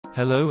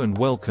Hello and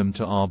welcome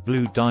to our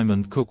Blue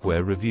Diamond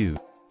cookware review.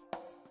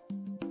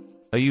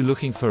 Are you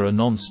looking for a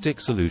non-stick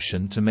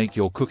solution to make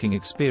your cooking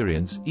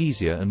experience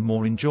easier and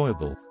more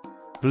enjoyable?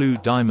 Blue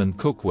Diamond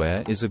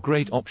cookware is a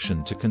great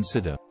option to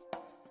consider.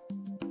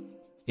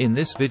 In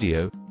this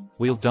video,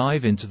 we'll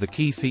dive into the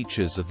key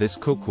features of this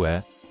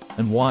cookware,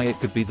 and why it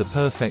could be the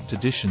perfect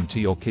addition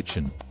to your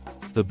kitchen.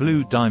 The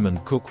Blue Diamond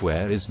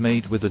cookware is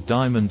made with a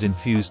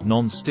diamond-infused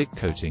non-stick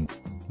coating,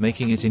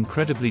 making it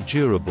incredibly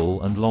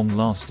durable and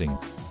long-lasting.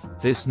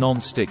 This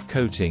non-stick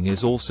coating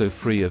is also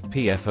free of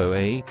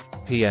PFOA,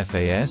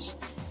 PFAS,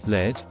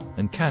 lead,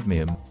 and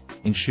cadmium,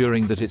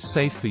 ensuring that it's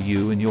safe for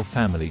you and your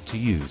family to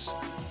use.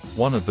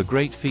 One of the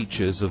great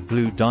features of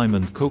Blue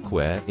Diamond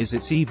cookware is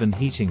its even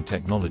heating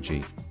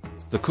technology.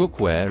 The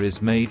cookware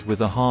is made with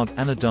a hard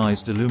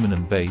anodized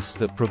aluminum base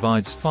that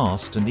provides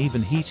fast and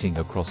even heating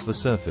across the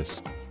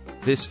surface.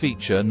 This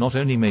feature not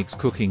only makes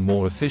cooking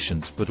more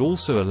efficient but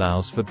also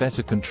allows for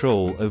better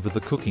control over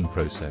the cooking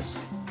process.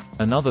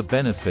 Another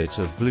benefit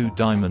of Blue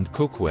Diamond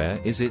cookware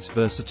is its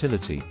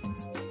versatility.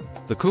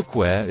 The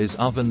cookware is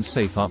oven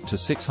safe up to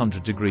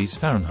 600 degrees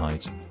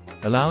Fahrenheit,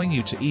 allowing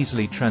you to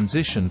easily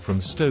transition from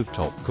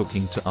stovetop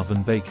cooking to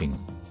oven baking.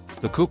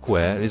 The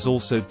cookware is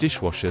also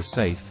dishwasher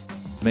safe,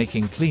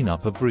 making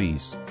cleanup a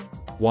breeze.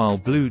 While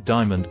Blue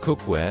Diamond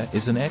cookware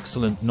is an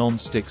excellent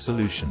non-stick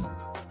solution,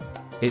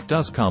 it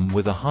does come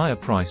with a higher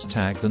price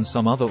tag than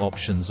some other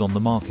options on the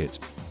market.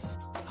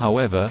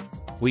 However,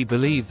 we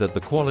believe that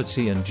the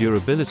quality and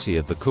durability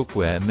of the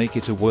cookware make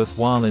it a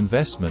worthwhile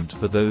investment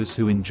for those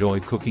who enjoy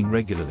cooking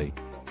regularly.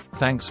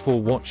 Thanks for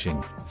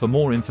watching. For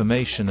more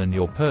information and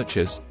your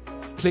purchase,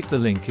 click the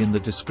link in the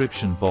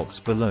description box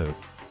below.